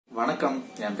வணக்கம்,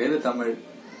 என் பேரு தமிழ்.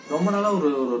 ரொம்ப நாளா ஒரு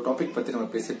டாபிக் பத்தி நம்ம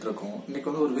பேசிட்டு இருக்கோம். இன்னைக்கு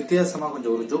வந்து ஒரு வித்தியாசமா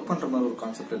கொஞ்சம் ஒரு ஜோக் பண்ற மாதிரி ஒரு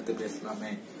கான்செப்ட் எடுத்து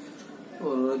பேசலாமே.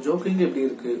 ஒரு ஜோக்கிங் எப்படி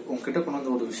இருக்கு, உங்ககிட்ட கொண்டு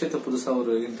வந்து ஒரு விஷயத்த புதுசா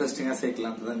ஒரு இன்ட்ரெஸ்டிங்கா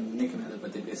சேர்க்கலாம் தான் இன்னைக்கு நான் அதை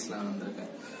பத்தி பேசலாம்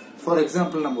வந்திருக்கேன். ஃபார்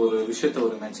எக்ஸாம்பிள், நம்ம ஒரு விஷயத்த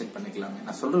ஒரு இமேஜின் பண்ணிக்கலாமே.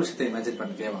 நான் சொல்ற விஷயத்த இமேஜின்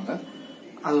பண்ணிட்டே வாங்க.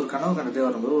 அது ஒரு கனவு கண்டுட்டே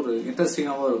வரும்போது ஒரு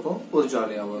இன்ட்ரெஸ்டிங்காவும் இருக்கும், ஒரு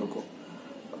ஜாலியாவும் இருக்கும்.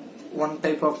 ஒன்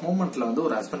டைப் ஆஃப் மூமெண்ட்ல வந்து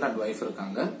ஒரு ஹஸ்பண்ட் அண்ட் ஒய்ஃப்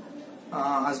இருக்காங்க.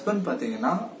 ஹஸ்பண்ட் பாத்தீங்கன்னா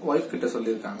ஒய்ஃப் கிட்ட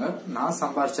சொல்லியிருக்காங்க, நான்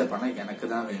சம்பாரிச்ச பணம் எனக்கு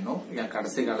தான் வேணும், என்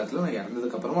கடைசி காலத்துல நான்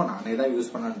இறந்ததுக்கு அப்புறமா நானே தான்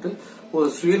யூஸ் பண்ணன்ட்டு ஒரு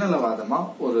சுயநலவாதமா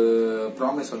ஒரு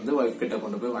ப்ராமிஸ் வந்து ஒய்ஃப் கிட்ட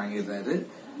கொண்டு போய் வாங்கிடுறாரு.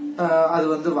 அது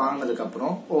வந்து வாங்கினதுக்கு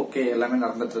அப்புறம் ஓகே, எல்லாமே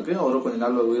நடந்துட்டு இருக்கு. அவரு கொஞ்ச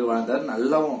நாள் உயிர் வாழ்ந்தாரு.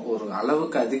 நல்லாவும் ஒரு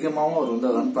அளவுக்கு அதிகமாவும் அவர்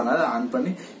வந்து ஏர்ன் பண்ணாரு. ஏர்ன்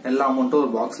பண்ணி எல்லா அமௌண்ட்டும்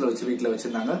ஒரு பாக்ஸ்ல வச்சு வீட்டுல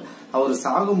வச்சிருந்தாங்க. அவர்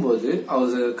சாகும்போது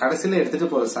அவரு கடைசியில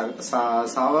எடுத்துட்டு போற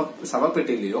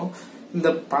சவப்பெட்டிலையும் இந்த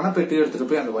பணப்பெட்டியை எடுத்துட்டு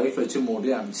போய் அந்த ஒய்ஃப் வச்சு மூடி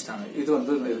அனுப்பிச்சிட்டாங்க. இது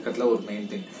வந்து இருக்கிறதுல ஒரு மெயின்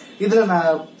திங். இதுல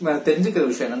நான் தெரிஞ்சுக்கிற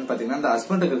விஷயம் என்னன்னு பாத்தீங்கன்னா, இந்த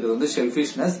ஹஸ்பண்டுக்கு இருக்கிறது வந்து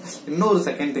செல்ஃபிஷ்னஸ். இன்னொரு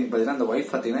செகண்ட் திங் பாத்தீங்கன்னா, அந்த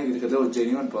ஒய்ஃப் பாத்தீங்கன்னா இருக்கிறதுல ஒரு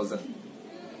ஜெனியூன் பர்சன்.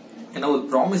 ஏன்னா ஒரு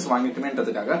ப்ராமிஸ்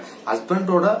வாங்கிட்டுமேன்றதுக்காக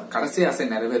ஹஸ்பண்டோட கடைசி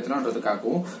ஆசை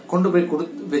நிறைவேற்றணும்ன்றதுக்காகவும் கொண்டு போய்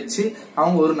வச்சு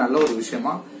அவங்க ஒரு நல்ல ஒரு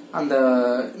விஷயமா அந்த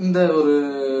இந்த ஒரு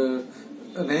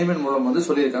நினைவின் மூலம் வந்து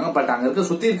சொல்லியிருக்காங்க. பட் அங்க இருக்க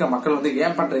சுத்தி இருக்க மக்கள் வந்து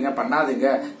ஏன் பண்றீங்க, பண்ணாதீங்க,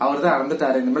 அவர் தான்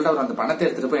இறந்துட்டாரு, இனிமேல் அவர் அந்த பணத்தை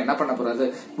எடுத்துட்டு போய் என்ன பண்ண போறாரு,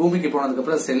 பூமிக்கு போனதுக்கு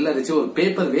அப்புறம் செல் அடிச்சு ஒரு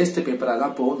பேப்பர் வேஸ்ட் பேப்பரா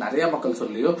தான் போகும் நிறைய மக்கள்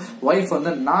சொல்லியோ. ஒய்ஃப்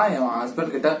வந்து நான் என்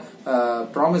ஹஸ்பண்ட் கிட்ட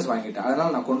ப்ராமிஸ் வாங்கிட்டேன், அதனால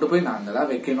நான் கொண்டு போய் நான்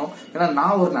அங்கதான் வைக்கணும், ஏன்னா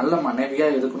நான் ஒரு நல்ல மனைவியா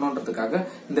இருக்கணும்ன்றதுக்காக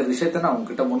இந்த விஷயத்த நான்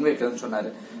உங்ககிட்ட முன் வைக்கிறேன்னு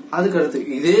சொன்னாரு. அதுக்கடுத்து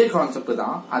இதே கான்செப்ட்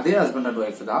தான், அதே ஹஸ்பண்ட் அண்ட்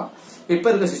ஒய்ஃப் தான் இப்ப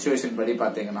இருக்க சிச்சுவேஷன் படி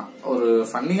பாத்தீங்கன்னா ஒரு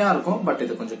ஃபன்னியா இருக்கும். பட்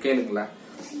இது கொஞ்சம் கேளுங்களேன்.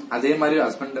 அதே மாதிரி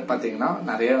ஹஸ்பண்ட் பாத்தீங்கன்னா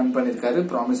நிறைய ஏர்ன் பண்ணிருக்காரு,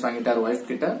 ப்ராமிஸ் வாங்கிட்டாரு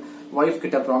ஒய்ஃப்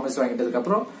கிட்ட ப்ராமிஸ் வாங்கிட்டதுக்கு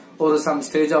அப்புறம் ஒரு சம்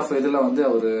ஸ்டேஜ் ஆஃப் இதுல வந்து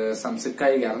அவரு சம்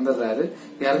சிக்காய் இறந்துடுறாரு.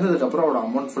 இறந்ததுக்கு அப்புறம் அவரோட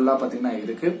அமௌண்ட் ஃபுல்லா பாத்தீங்கன்னா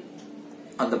இருக்கு.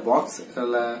 அந்த பாக்ஸ்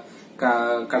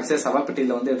கடைசியா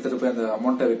சவப்பெட்டியில வந்து எடுத்துட்டு போய் அந்த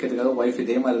அமௌண்ட்டை வைக்கிறதுக்காக ஒய்ஃப்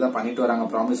இதே மாதிரி தான் பண்ணிட்டு வராங்க,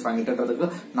 ப்ராமிஸ் வாங்கிட்டுன்றதுக்கு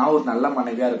நான் ஒரு நல்ல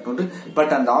மனைவியா இருக்கணும்.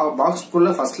 பட் அந்த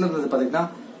பாக்ஸ்க்குள்ள ஃபர்ஸ்ட்ல இருந்தது பாத்தீங்கன்னா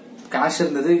கேஷ்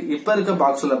இருந்தது. இப்ப இருக்க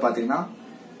பாக்ஸ்ல பாத்தீங்கன்னா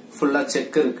ஃபுல்லா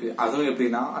செக் இருக்கு. அதுவும்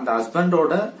எப்படின்னா அந்த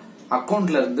ஹஸ்பண்டோட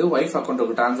அக்கௌண்ட்ல இருந்து ஒய்ஃப்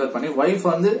அக்கௌண்ட்டுக்கு டிரான்ஸ்பர் பண்ணி ஒய்ஃப்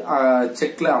வந்து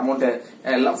செக்ல அமௌண்ட்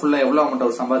எல்லாம் ஃபுல்லா எவ்வளவு அமௌண்ட்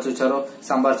அவர் சம்பாரிச்சு வச்சாரோ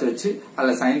சம்பாரிச்சு வச்சு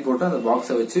அதுல சைன் போட்டு அந்த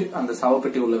பாக்ஸை வச்சு அந்த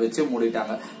சவப்பெட்டி உள்ள வச்சு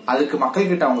மூடிட்டாங்க. அதுக்கு மக்கள்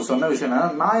கிட்ட அவங்க சொன்ன விஷயம் என்னன்னா,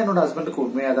 நான் என்னோட ஹஸ்பண்டுக்கு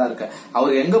உண்மையா தான் இருக்கேன்,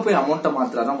 அவர் எங்க போய் அமௌண்ட்டை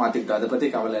மாத்திராரோ மாத்திக்கிட்டோம், அதை பத்தி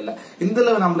கவலை இல்ல.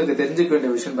 இதுல நம்மளுக்கு தெரிஞ்சுக்க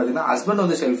வேண்டிய விஷயம் பாத்தீங்கன்னா, ஹஸ்பண்ட்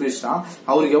வந்து செல்ஃபிஷ் தான்.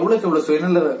 அவர் எவ்வளவுக்கு எவ்வளவு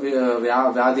சுயநல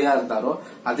வியாதியா இருந்தாரோ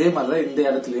அதே மாதிரிதான் இந்த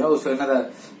இடத்துலயும் ஒரு சுயநல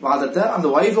வாதத்தை அந்த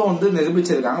ஒய்ஃபை வந்து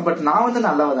நிரூபிச்சிருக்காங்க. பட் நான் வந்து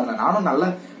நல்லவ தானே, நானும் நல்ல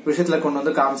விஷயத்துல கொண்டு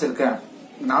வந்து காமிச்சிருக்கேன்,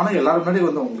 நானும் எல்லாரும் முன்னாடி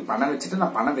வந்து உங்களுக்கு பணம் வச்சுட்டு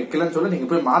நான் பணம் வைக்கலன்னு சொல்ல நீங்க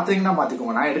போய் மாத்துறீங்கன்னா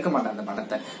மாத்திக்கோங்க, நான் எடுக்க மாட்டேன் அந்த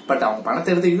பணத்தை. பட் அவங்க பணத்தை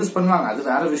எடுத்து யூஸ் பண்ணுவாங்க, அது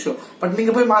வேற விஷயம். பட்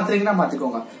நீங்க போய் மாத்துறீங்கன்னா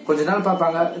மாத்திக்கோங்க. கொஞ்ச நாள்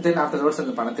பாப்பாங்க, தென் ஆஃப்டர் வர்ட்ஸ்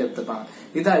அந்த பணத்தை எடுத்துப்பாங்க.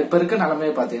 இதான் இப்ப இருக்க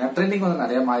நிலைமையை பாத்தீங்கன்னா ட்ரெண்டிங் வந்து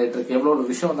நிறைய மாறிட்டு இருக்கு. எவ்வளவு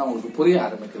விஷயம் வந்து அவங்களுக்கு புரிய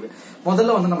ஆரம்பிக்குது.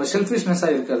 முதல்ல வந்து நம்ம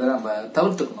செல்ஃபிஷ்னஸா இருக்கிறத நம்ம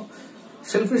தவிர்த்துக்கணும்.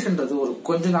 செல்ஃபிஷ்ன்றது ஒரு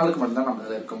கொஞ்ச நாளுக்கு மட்டும்தான்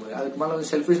நம்மளால இருக்க முடியும். அதுக்கு மேல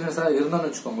வந்து செல்ஃபிஷ்னஸா இருந்தோம்னு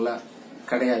வச்சுக்கோங்களேன்,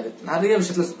 கிடையாது. நிறைய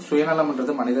விஷயத்துல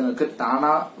சுயநலம்ன்றது மனிதனுக்கு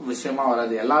தானா விஷயமா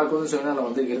வராது. எல்லாருக்கும் வந்து சுயநலம்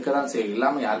வந்து இருக்கதான் செய்யும்,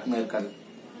 இல்லாம யாருக்குமே இருக்காது.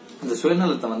 இந்த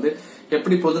சுயநலத்தை வந்து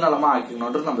எப்படி பொதுநலமா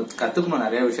ஆக்கிக்கணும்ன்றது நம்ம கத்துக்கணும்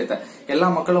நிறைய விஷயத்த. எல்லா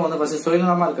மக்களும் வந்து ஃபர்ஸ்ட்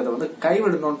சுயநலமா இருக்கிறத வந்து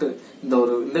கைவிடணும்ட்டு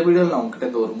இந்த வீடியோல நான் உங்ககிட்ட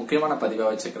இந்த ஒரு முக்கியமான பதிவா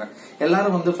வச்சுக்கிறேன்.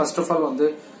 எல்லாரும் வந்து ஃபர்ஸ்ட் ஆஃப் ஆல் வந்து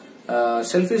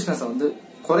செல்ஃபிஷ்னஸ் வந்து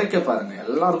குறைக்க பாருங்க.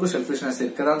 எல்லாருக்கும் செல்ஃபிஷ்னஸ்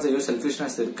இருக்கதான் செய்யும்,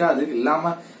 செல்ஃபிஷ்னஸ் இருக்காது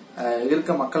இல்லாம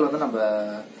இருக்க மக்கள் வந்து நம்ம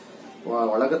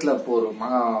உலகத்துல ஒரு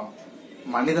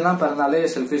மனிதனா பிறந்தாலே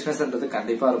செல்ஃபிஷ்னஸ்ன்றது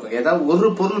கண்டிப்பா இருக்கும். ஏதாவது ஒரு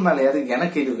பொருள் மேலேயாவது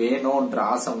எனக்கு இது வேணும்ன்ற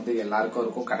ஆசை வந்து எல்லாருக்கும்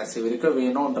இருக்கும். கடைசி வரைக்கும்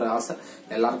வேணும்ன்ற ஆசை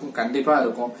எல்லாருக்கும் கண்டிப்பா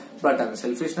இருக்கும். பட் அந்த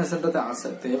செல்ஃபிஷ்னஸ்ன்றது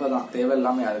ஆசை தேவைதான், தேவை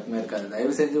இல்லாம யாருக்குமே இருக்காது.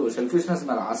 தயவு செஞ்சு ஒரு செல்ஃபிஷ்னஸ்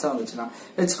மேல ஆசை வந்துச்சுன்னா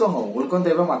வச்சுக்கோங்க, உங்களுக்கும்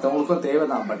தேவை, மத்தவங்களுக்கும்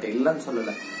தேவைதான். பட் இல்லன்னு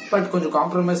சொல்லல. பட் கொஞ்சம்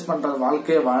காம்ப்ரமைஸ் பண்ற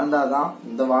வாழ்க்கையை வாழ்ந்தாதான்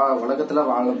இந்த உலகத்துல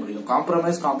வாழ முடியும்.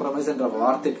 காம்ப்ரமைஸ் என்ற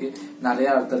வார்த்தைக்கு நிறைய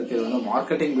அர்த்தம் இருக்கு. இது வந்து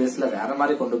மார்க்கெட்டிங் பேஸ்ல வேற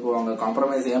மாதிரி கொண்டு போவாங்க.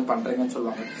 காம்ப்ரமைஸ் ஏன் பண்றீங்கன்னு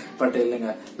சொல்லுவாங்க. பட்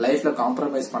இல்லைங்க, லைஃப்ல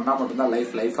காம்ப்ரமைஸ் பண்ணா மட்டும்தான்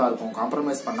லைஃபா இருக்கும்.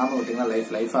 காம்ப்ரமைஸ் பண்ணாம விட்டீங்கன்னா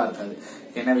லைஃபா இருக்காது.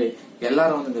 எனவே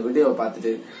எல்லாரும் வந்து இந்த வீடியோவை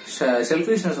பார்த்துட்டு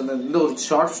செல்ஃபிஷ்னஸ் வந்து இந்த ஒரு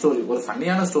ஷார்ட் ஸ்டோரி, ஒரு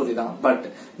ஃபன்னியான ஸ்டோரி தான், பட்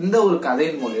இந்த ஒரு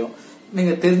கதையின் மூலியம்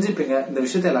நீங்க தெரிஞ்சுப்பீங்க. இந்த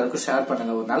விஷயத்த எல்லாருக்கும் ஷேர்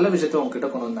பண்ணுங்க. ஒரு நல்ல விஷயத்த உங்ககிட்ட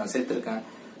கொண்டு வந்து நான் சேர்த்திருக்கேன்.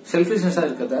 செல்ஃபிஷ்னஸா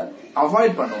இருக்கிறத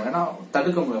அவாய்ட் பண்ணுவோம். ஏன்னா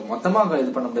தடுக்க முடியும், மொத்தமா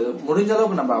இது பண்ண முடியாது. முடிஞ்ச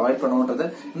அளவுக்கு நம்ம அவாய்ட் பண்ணுவோன்றத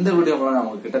இந்த வீடியோ மூலம் நான்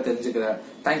உங்ககிட்ட தெரிஞ்சுக்கிறேன்.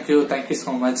 Thank you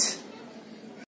so much.